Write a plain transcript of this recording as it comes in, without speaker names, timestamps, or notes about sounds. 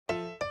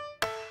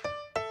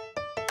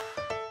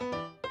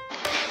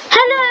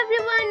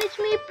everyone, it's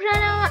me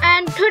Pranav,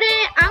 and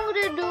today I'm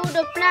going to do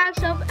the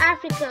flags of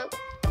Africa.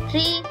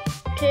 3,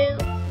 2,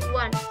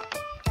 1.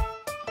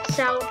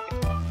 South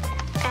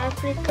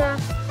Africa,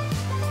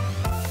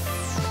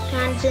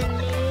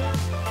 Tanzania,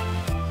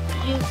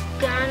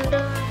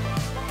 Uganda,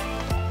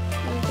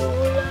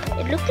 Angola.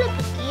 It looks like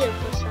a gear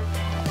for some.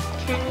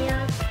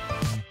 Kenya,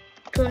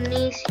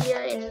 Tunisia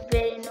in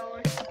very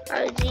north,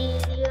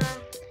 Algeria,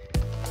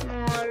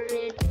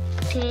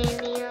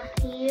 Mauritania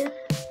here.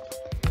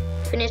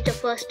 Finished the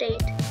first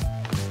 8.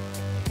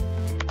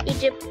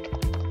 Egypt,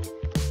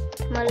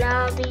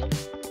 Malawi,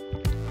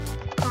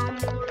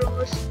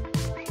 Comoros,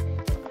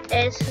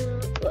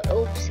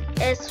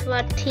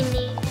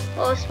 Eswatini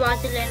or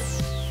Swaziland,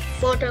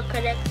 Porto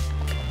correct,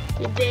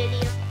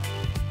 Liberia,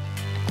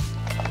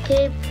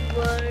 Cape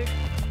Verde,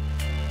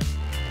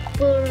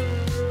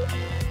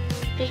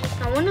 Burundi.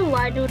 I wonder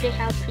why do they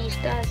have 3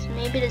 stars?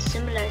 Maybe they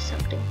symbolize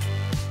something.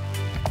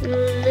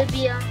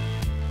 Libya,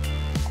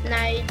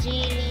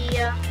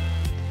 Nigeria,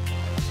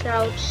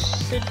 South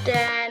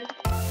Sudan,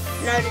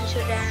 Northern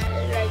Sudan,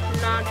 like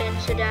Northern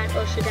Sudan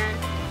or Sudan,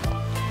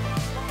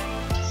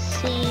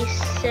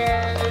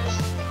 Seychelles,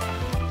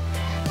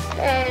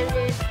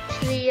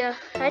 Eritrea.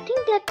 I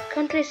think that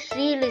country is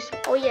really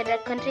small. Oh yeah,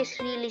 that country is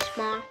really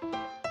small.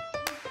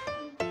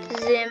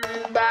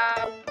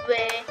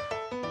 Zimbabwe,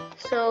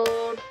 so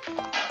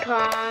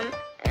Tom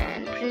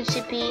and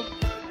Principe,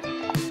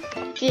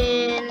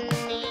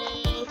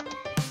 Guinea.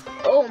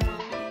 Oh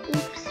my,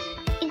 oops,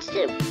 it's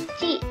a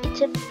G,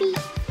 it's a B.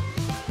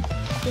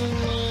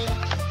 Guinea,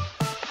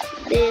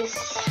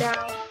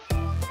 Bissau.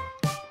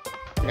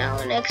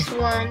 Now next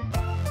one.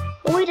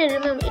 Oh wait, I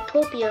remember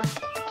Ethiopia.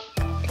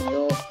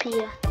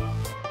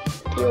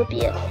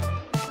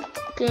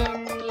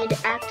 Guinea, the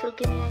actual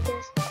Guinea, I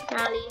guess.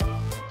 Mali,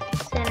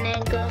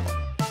 Senegal,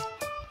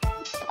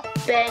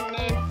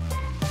 Benin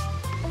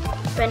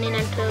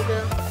and Togo.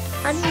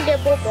 I think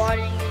they're both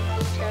bordering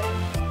with each other.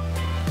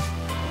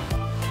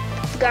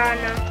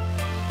 Ghana,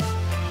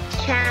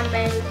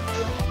 Cameroon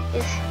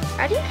is.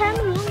 I think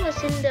Cameroon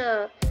was in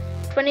the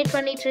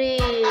 2023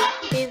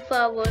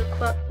 FIFA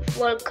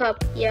World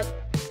Cup. Yep.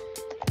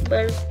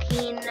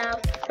 Burkina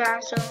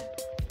Faso,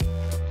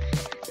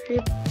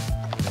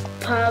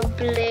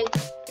 Republic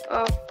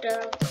of the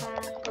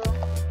Congo,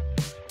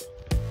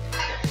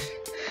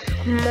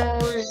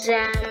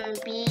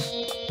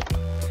 Mozambique,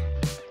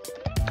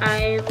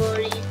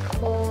 Ivory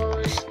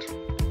Coast,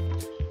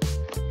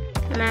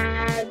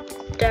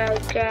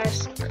 Madagascar.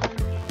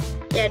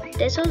 Yeah,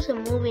 there's also a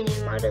movie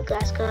in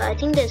Madagascar. I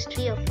think there's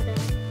 3 of them.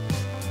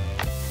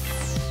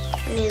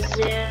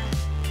 Niger,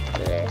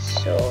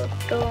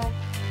 Lesotho,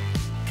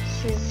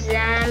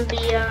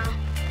 Zambia.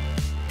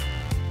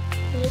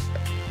 Yep.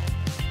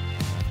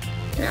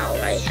 Now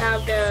I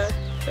have the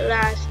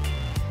last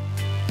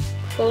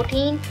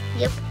 14.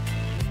 Yep.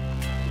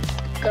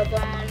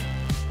 Gabon,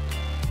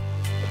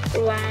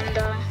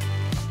 Rwanda,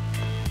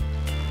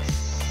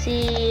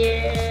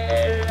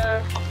 Sierra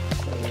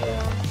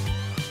Leone,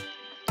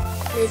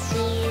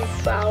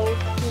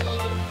 Djibouti,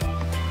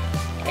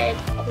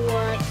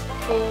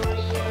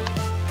 Equatorial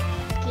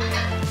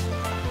Guinea,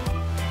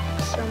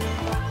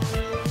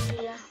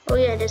 Somalia. Oh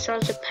yeah, there's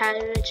also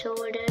pirates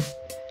over there.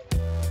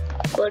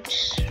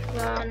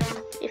 Botswana.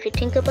 If you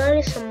think about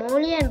it,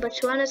 Somalia and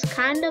Botswana is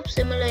kind of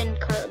similar in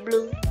color,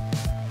 blue.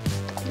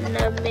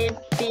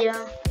 Namibia,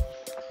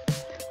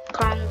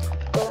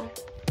 Congo,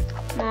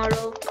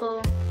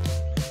 Morocco,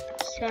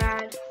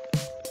 Chad,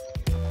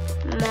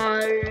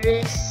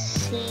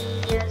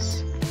 Mauritius,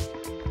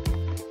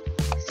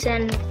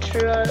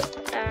 Central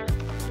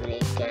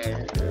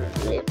African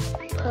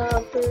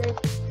Republic.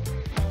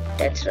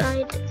 That's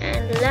right.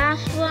 And the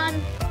last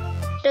one,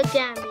 the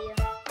Gambia.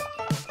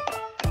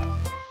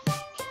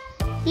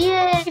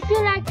 Yeah, if you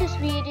like this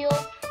video,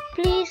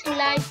 please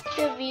like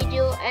the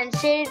video and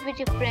share it with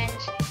your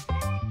friends.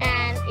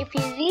 And if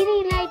you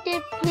really liked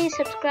it, please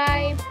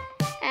subscribe.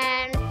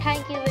 And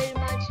thank you very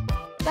much.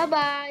 Bye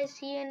bye.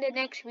 See you in the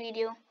next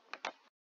video.